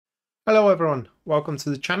Hello everyone, welcome to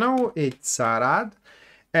the channel. It's Rad,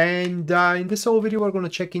 and in this whole video we're going to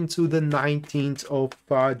check into the 19th of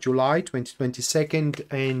July 2022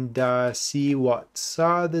 and see what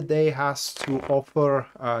the day has to offer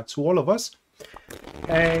to all of us.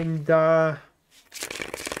 And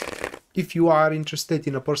if you are interested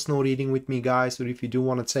in a personal reading with me, guys, or if you do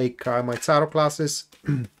want to take my tarot classes,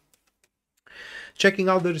 checking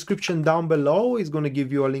out the description down below is going to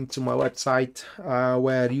give you a link to my website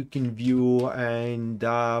where you can view and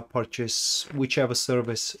purchase whichever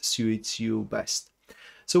service suits you best.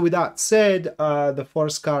 So with that said, the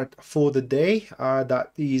first card for the day,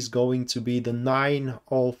 that is going to be the Nine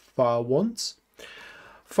of Wands.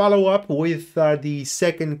 Follow up with the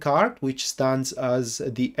second card, which stands as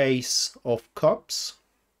the Ace of Cups.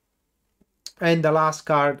 And the last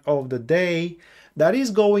card of the day, that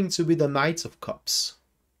is going to be the Knight of Cups.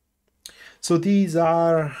 So these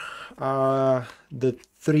are the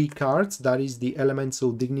three cards. That is the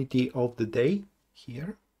elemental dignity of the day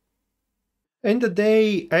here. And the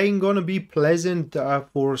day ain't gonna be pleasant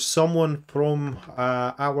for someone from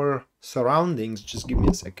our surroundings. Just give me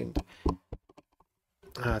a second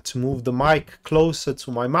to move the mic closer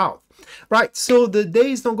to my mouth. Right, so the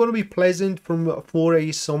day is not going to be pleasant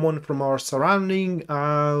for someone from our surrounding.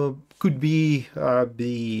 Could be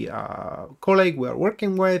the colleague we are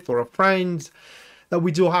working with, or a friend that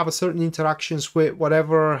we do have a certain interactions with.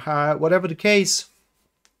 Whatever the case,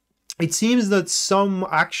 it seems that some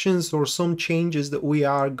actions or some changes that we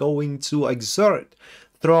are going to exert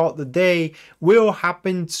throughout the day will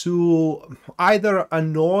happen to either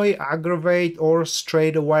annoy, aggravate, or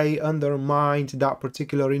straight away undermine that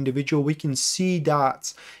particular individual. We can see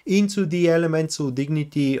that into the elemental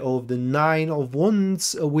dignity of the Nine of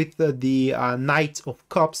Wands with the Knight of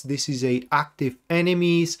Cups. This is a active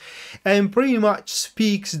enemies, and pretty much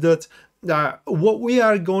speaks that what we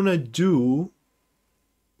are gonna do,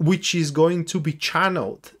 which is going to be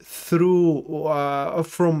channeled through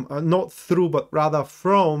not through but rather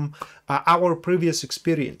from our previous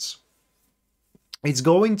experience. It's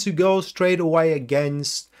going to go straight away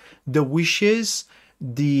against the wishes,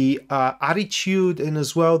 the attitude, and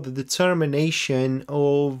as well the determination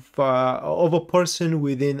of a person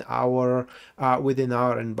within our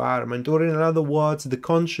environment, or in other words, the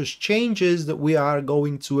conscious changes that we are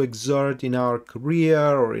going to exert in our career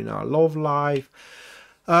or in our love life.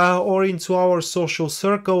 Or into our social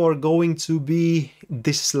circle, are going to be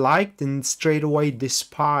disliked and straight away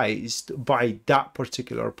despised by that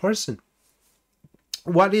particular person.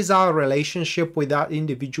 What is our relationship with that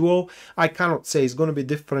individual? I cannot say. It's going to be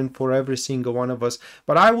different for every single one of us.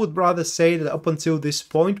 But I would rather say that up until this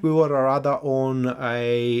point, we were rather on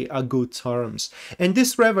a good terms. And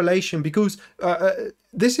this revelation, because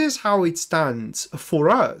this is how it stands for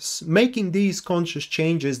us, making these conscious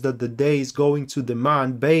changes that the day is going to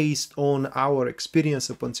demand based on our experience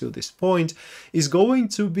up until this point, is going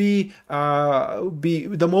to be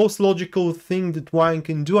the most logical thing that one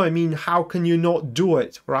can do. I mean, how can you not do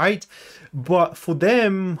it, right? But for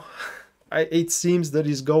them, it seems that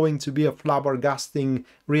it's going to be a flabbergasting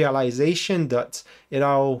realization that, you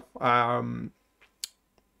know,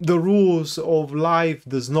 the rules of life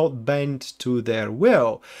does not bend to their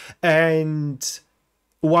will, and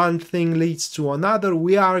one thing leads to another.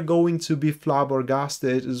 We are going to be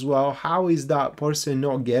flabbergasted as well. How is that person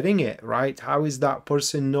not getting it, right? How is that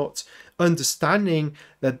person not understanding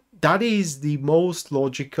that that is the most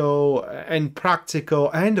logical and practical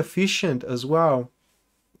and efficient as well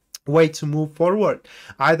way to move forward,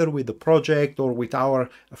 either with the project or with our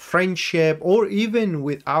friendship or even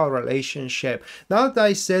with our relationship. Now that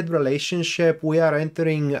I said relationship, we are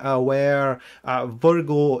entering where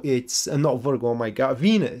Virgo, it's not Virgo, oh my god,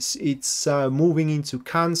 Venus, it's moving into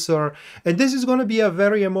Cancer, and this is going to be a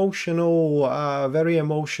very emotional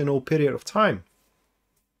period of time.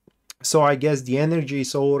 So I guess the energy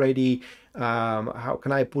is already, how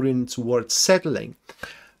can I put it into words, settling.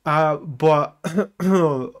 But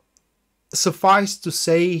suffice to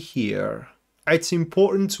say here, it's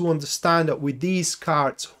important to understand that with these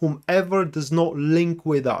cards, whomever does not link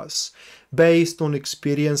with us based on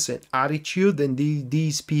experience and attitude, then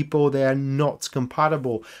these people, they are not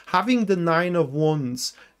compatible. Having the Nine of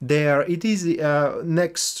Wands there, it is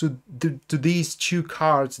next to these two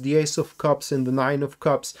cards, the Ace of Cups and the Nine of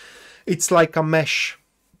Cups. It's like a mesh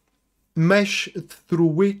through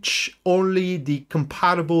which only the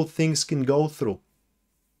compatible things can go through.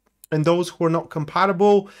 And those who are not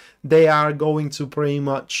compatible, they are going to pretty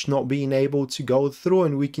much not being able to go through.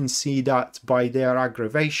 And we can see that by their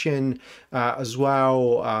aggravation as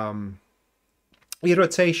well.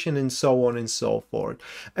 irritation, and so on and so forth.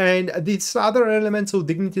 And this other elemental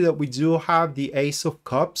dignity that we do have, the Ace of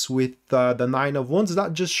Cups with the Nine of Wands,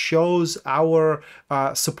 that just shows our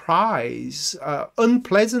surprise,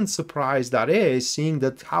 unpleasant surprise, that is, seeing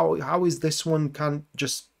that how is this one can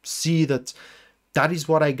just see that that is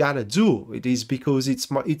what I gotta do. It is because it's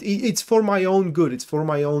for my own good, it's for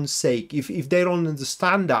my own sake. If they don't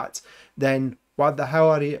understand that, then what the hell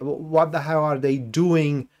are they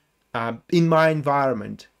doing in my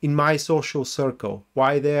environment, in my social circle?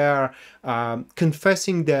 Why they're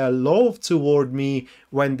confessing their love toward me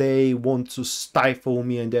when they want to stifle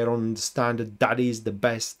me and they don't understand that that is the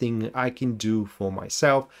best thing I can do for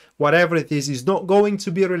myself. Whatever it is not going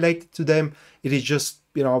to be related to them. It is just,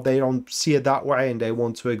 you know, they don't see it that way and they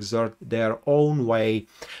want to exert their own way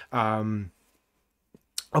upon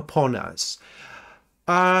us.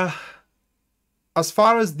 As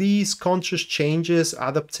far as these conscious changes,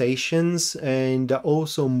 adaptations, and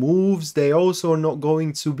also moves, they also are not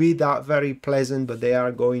going to be that very pleasant, but they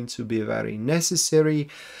are going to be very necessary.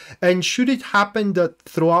 And should it happen that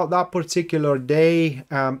throughout that particular day,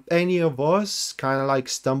 any of us kind of like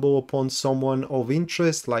stumble upon someone of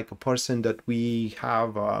interest, like a person that we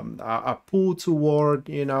have a pull toward,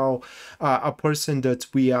 you know, a person that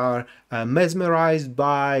we are mesmerized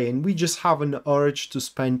by, and we just have an urge to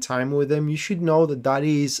spend time with them, you should know that that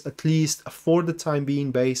is, at least for the time being,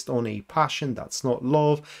 based on a passion. That's not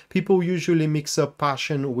love. People usually mix up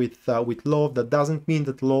passion with love. That doesn't mean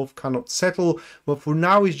that love cannot settle, but for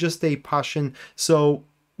now it's just a passion. So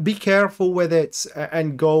be careful with it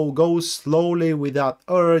and go slowly with that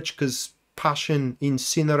urge, because passion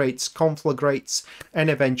incinerates, conflagrates, and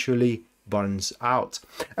eventually burns out.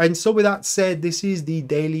 And so with that said, this is the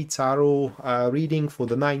daily tarot reading for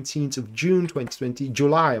the 19th of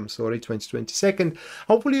July 2022.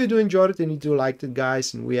 Hopefully you do enjoy it and you do like it,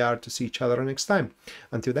 guys, and we are to see each other next time.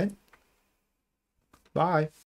 Until then, bye.